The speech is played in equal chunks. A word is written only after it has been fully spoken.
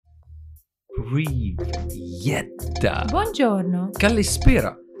Privyetta. Buongiorno.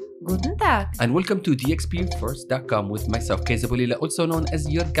 Kalispera. Guten Tag. And welcome to DXPFirst.com with myself, Keza Bolila, also known as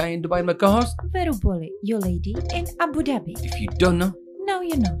your guy in Dubai, my co-host. Verupoli, your lady in Abu Dhabi. If you don't know, Now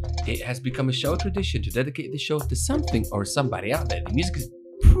you know. it has become a show tradition to dedicate the show to something or somebody out there. The music is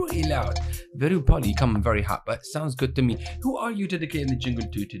pretty loud. Very poly, coming very hot, but sounds good to me. Who are you dedicating the jingle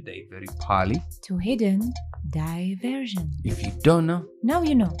to today? Very poly. To hidden diversion. If you don't know, Now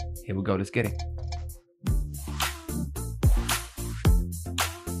you know. here we go. Let's get it.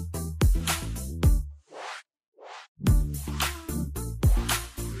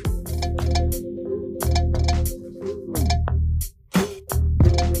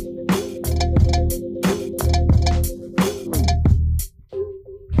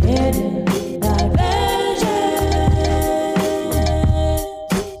 Hidden diversion.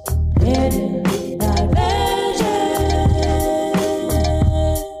 Hidden diversion.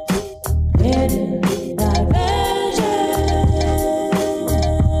 Hidden diversion.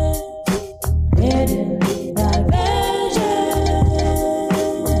 Hidden diversion.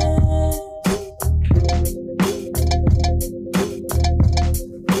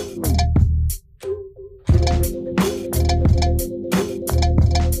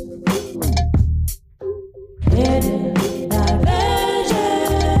 Hidden diversion.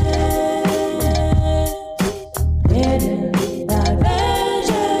 Hidden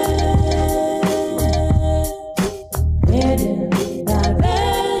diversion. Hidden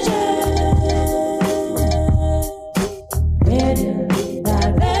diversion. Hidden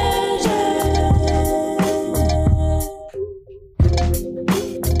diversion.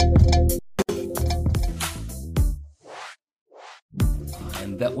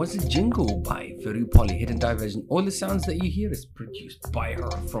 And that was a jingle by Very Poly, Hidden Diversion. All the sounds that you hear is produced by her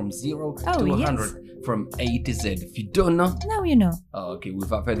from 0 Oh, to yes. 100, from A to Z. If you don't know, Now you know. okay,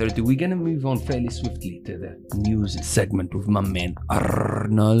 without further ado, we're gonna move on fairly swiftly to the news segment with my man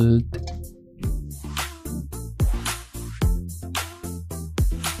Arnold.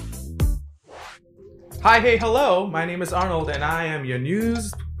 Hi, hey, hello. My name is Arnold, and I am your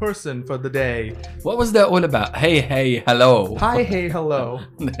news person for the day. What was that all about? Hey, hello. Hi, hey, hello.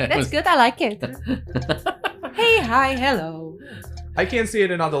 That's good. I like it. Hey, hi, hello. I can't say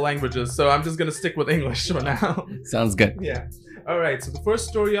it in other languages, so I'm just gonna stick with English for now. Sounds good. Yeah. All right. So the first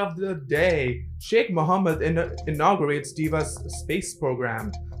story of the day: Sheikh Mohammed inaugurates Diva's space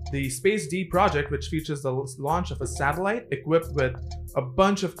program. The Space D project, which features the launch of a satellite equipped with a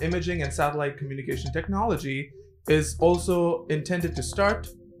bunch of imaging and satellite communication technology, is also intended to start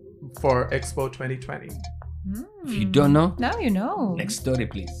for Expo 2020. If you don't know, Now you know. next story,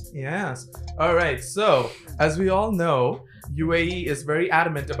 please. Yes. All right. So, as we all know, UAE is very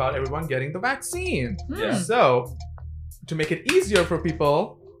adamant about everyone getting the vaccine. Yeah. So, to make it easier for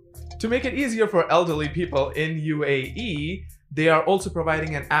elderly people in UAE, they are also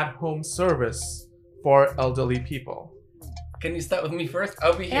providing an at-home service for elderly people. Can you start with me first?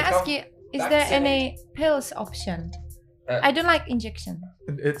 I'll be Can here. I ask you, is there Vaccine. any pills option? I don't like injection.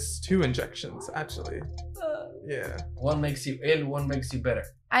 And it's 2 injections, actually. Yeah. One makes you ill, one makes you better.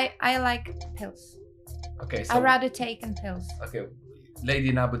 I like pills. Okay, so I'd rather take in pills. okay, lady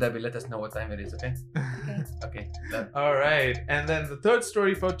in Abu Dhabi, let us know what time it is. Okay. Okay. Okay. Done. All right. And then the third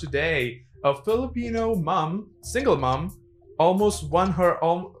story for today: a Filipino single mom, almost won her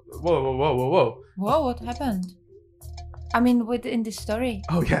own. Whoa. Whoa, what happened? I mean, within the story.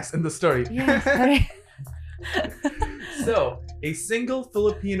 Oh yes, in the story. Yeah, sorry. So, a single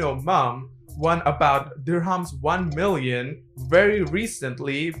Filipino mom won about dirhams 1 million very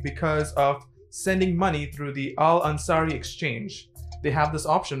recently because of sending money through the Al Ansari exchange. They have this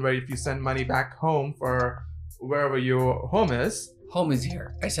option where if you send money back home for wherever your home is, Home is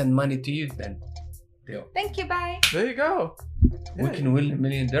here. I send money to you then. Deal. Thank you, bye. there you go. We Yeah. can win 1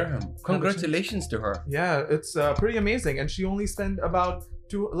 million dirham. Congratulations to her. Yeah, it's pretty amazing, and she only spent about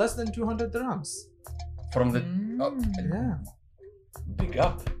less than 200 dirhams. From the oh, Yeah. big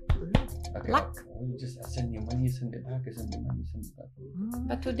up. Okay. Luck. I send you money, you send it back. I send you money, you send it back.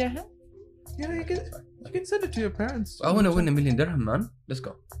 But to dirham? Yeah, you can send it to your parents. I want to win 1 million dirham, man. Let's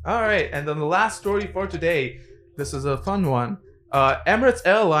go. All right, and then the last story for today. This is a fun one. Emirates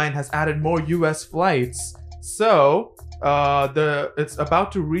Airline has added more U.S. flights, so it's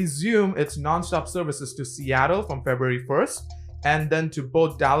about to resume its non-stop services to Seattle from February 1st, and then to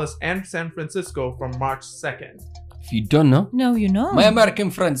both Dallas and San Francisco from March 2nd. If you don't know, No, you know. my American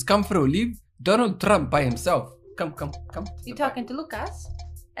friends come through. Leave Donald Trump by himself. Come. You talking to Lucas?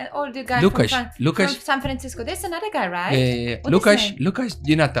 or the guy Lucas. from San Francisco. There's another guy, right? Yeah. What is his name? Lucas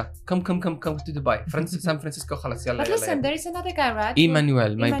Junata. Come to Dubai. San Francisco خلاص يلا But يلا listen, يلا. there is another guy, right?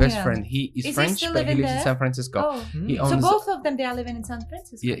 Emmanuel, my best Emmanuel. friend. He is Is he French, still but he living lives in there? San Francisco. Oh, He so owns. both of them, they are living in San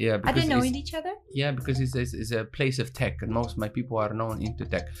Francisco. Yeah. Are they Because knowing it's- each other? Yeah, because it's a place of tech, and most of my people are known into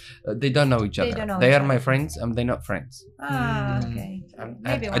tech. They don't know each They other. don't know They each are my other. friends, and they're not friends. Okay. I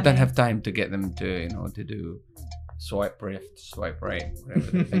Maybe I one don't day. have time to get them to to do swipe left, swipe right,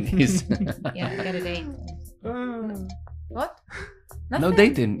 whatever the thing is. Yeah, get a date. What? No Nothing?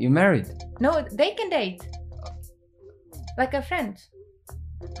 dating. You married. No, they can date. Like a friend.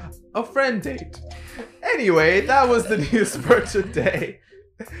 A friend date. Anyway, that was the news for today.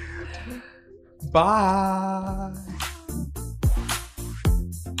 Bye.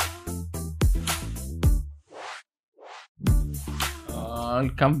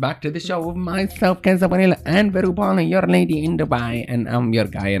 Welcome back to the show with myself, Kenza Vanilla, and Verubana, your lady in Dubai, and I'm your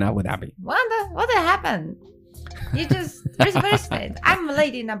guy in Abu Dhabi. What happened? You just reversed it. I'm a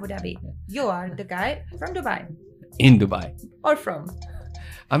lady in Abu Dhabi. You are the guy from Dubai. In Dubai. Or from.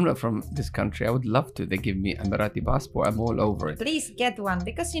 I'm not from this country. I would love to. They give me Emirati passport. I'm all over it. Please get one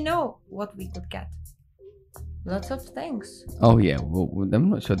because you know what we could get. Lots of things. Oh yeah, well, I'm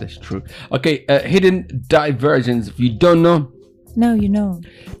not sure that's true. Okay, hidden diversions. If you don't know, No, you know.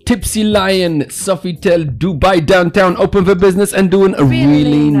 Tipsy Lion, Sofitel, Dubai downtown, open for business and doing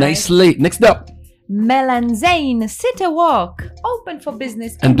really nice. nicely. Next up, Melanzane City Walk, open for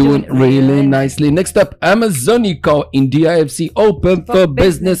business and doing really nicely. Next up, Amazonico in DIFC, open for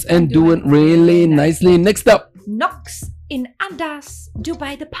business and doing really nicely. Next up, Knox in Adas,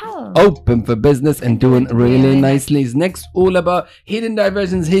 Dubai the Palm. open for business and doing really nicely. Next, all about hidden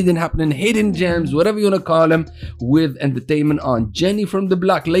diversions, hidden happening, hidden gems, whatever you want to call them, with entertainment on Jenny from the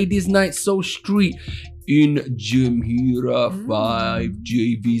Block, Ladies Night, So Street in Jumeirah 5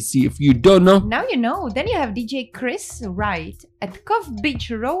 JVC. If you don't know, Now you know. Then you have DJ Chris Wright at Cove Beach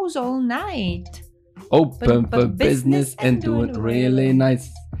Rose all night. open for business and doing really nice.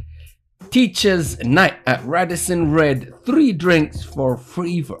 Teachers Night at Radisson Red, 3 drinks for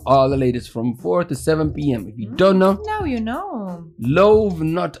free for all the ladies from 4 to 7 p.m. If you don't know, Now you know. Love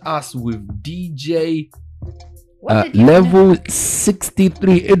Not Us with DJ What did you Level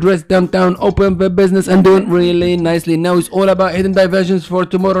 63 Idris downtown, open for business and doing really nicely. Now it's all about hidden diversions for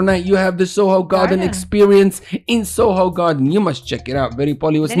tomorrow night. You have the Soho Garden Garden. experience in Soho Garden. You must check it out. Very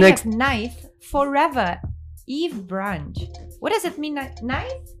poly. What's Then next? you have Ninth Forever Eve brunch. What does it mean?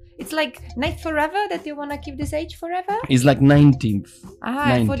 Ninth? It's like night forever that you wanna keep this age forever? It's like 19th For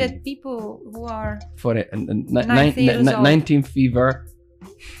 19th. that people who are for it. 90 years old. 19th fever.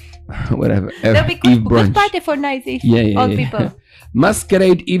 Whatever. there'll be Eve good brunch. party for 90 Yeah. old people.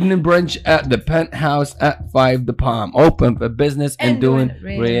 Masquerade evening brunch at the Penthouse at 5 The Palm. Open for business and, And doing doing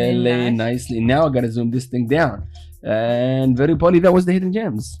really really nicely. Now I gotta zoom this thing down. And very poly, that was the hidden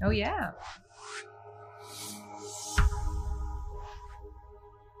gems. Oh yeah.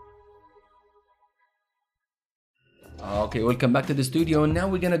 Okay, welcome back to the studio. And now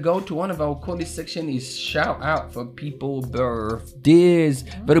we're gonna go to one of our coolest section is shout out for people birthdays.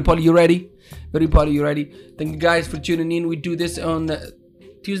 Very poly, you ready? Very poly, you ready? Thank you guys for tuning in. We do this on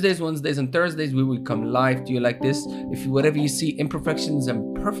Tuesdays, Wednesdays, and Thursdays. We will come live to you like this. If you, whatever you see, imperfections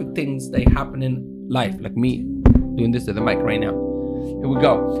and perfect things, they happen in life. Like me doing this to the mic right now. Here we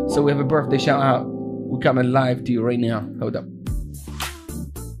go. So we have a birthday shout out. We're coming live to you right now. Hold up.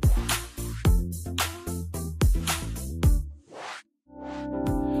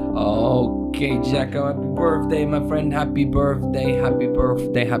 Okay, Jacko, happy birthday, my friend. Happy birthday, happy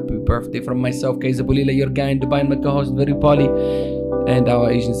birthday, happy birthday from myself, Kaiza Bulila, your guy in Dubai, and my co-host, Very Poly, and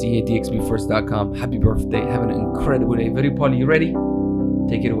our agency here, DXBFirst.com. Happy birthday. Have an incredible day. Very Poly, you ready?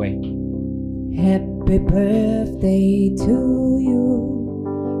 Take it away. Happy birthday to you.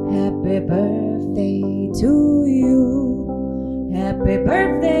 Happy birthday to you. Happy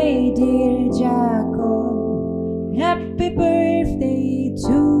birthday, dear Jaco. Happy birthday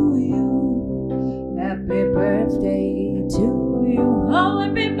to you. Happy birthday to you. Oh,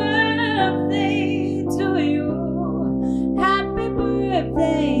 happy birthday to you. Happy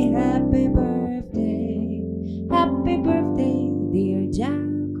birthday, happy birthday. Happy birthday, dear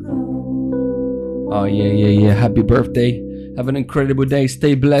Jaco. Oh, yeah. Happy birthday. Have an incredible day.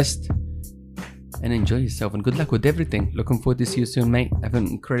 Stay blessed. And enjoy yourself. And good luck with everything. Looking forward to see you soon, mate. Have an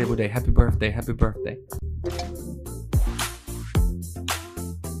incredible day. Happy birthday. Happy birthday.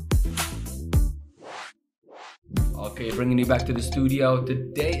 Okay, bringing you back to the studio.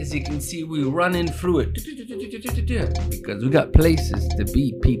 Today, as you can see, we're running through it. Because we got places to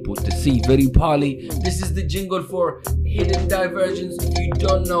be, people to see. Very Polly. This is the jingle for Hidden Diversions. If you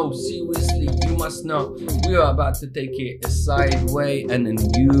don't know, seriously, you must know. We are about to take it a side way and a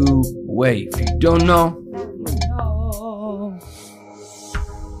new way. If you don't know, No.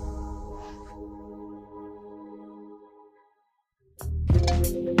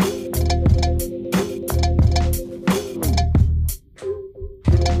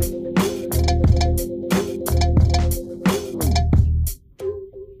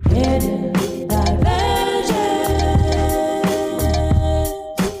 Hidden diversion.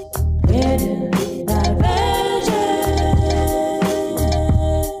 Hidden diversion.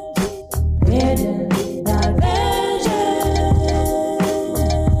 Hidden diversion.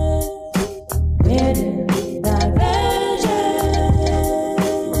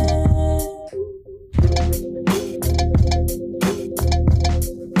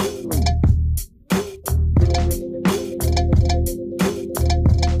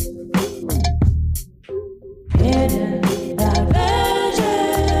 Hidden diversion.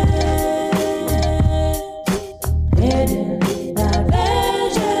 Hidden diversion. Hidden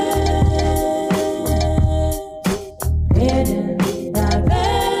diversion. Hidden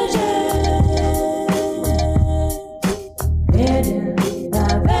diversion. Hidden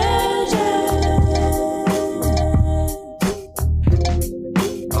diversion.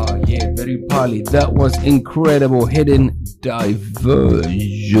 oh yeah, very Polly. That was incredible. Hidden Diversion.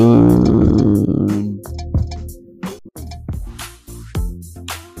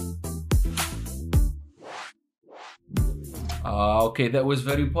 Okay, that was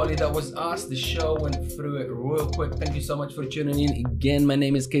very Polly. That was us. The show went through it real quick. Thank you so much for tuning in. Again, my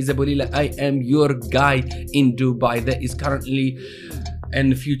name is Kayza Bolila. I am your guy in Dubai that is currently and in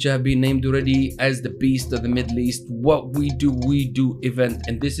the future have been named already as the Beast of the Middle East. What we do event.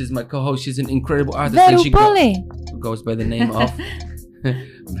 And this is my co-host. She's an incredible artist. And Veru she Polly. goes by the name of...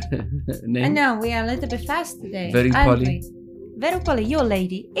 I know, we are a little bit fast today. Very aren't Polly. we? Veru Polly, your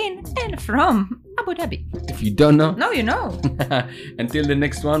lady in and from Abu Dhabi. If you don't know. No, you know. Until the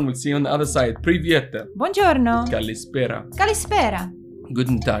next one, we'll see you on the other side. Привет. Buongiorno. Kalispera. Kalispera.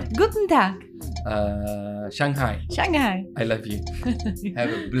 Guten Tag. Guten Tag. Shanghai. Shanghai. I love you.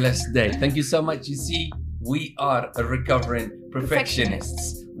 Have a blessed day. Thank you so much. You see, we are a recovering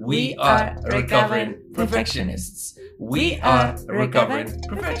perfectionists. We are recovering perfectionists. We are recovering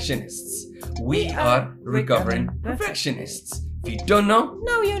perfectionists. We are recovering perfectionists. If you don't know,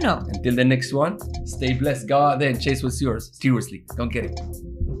 No, you know. until the next one, stay blessed. Go out there and chase what's yours. Seriously, don't get it.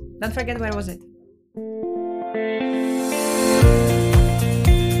 Don't forget where was it.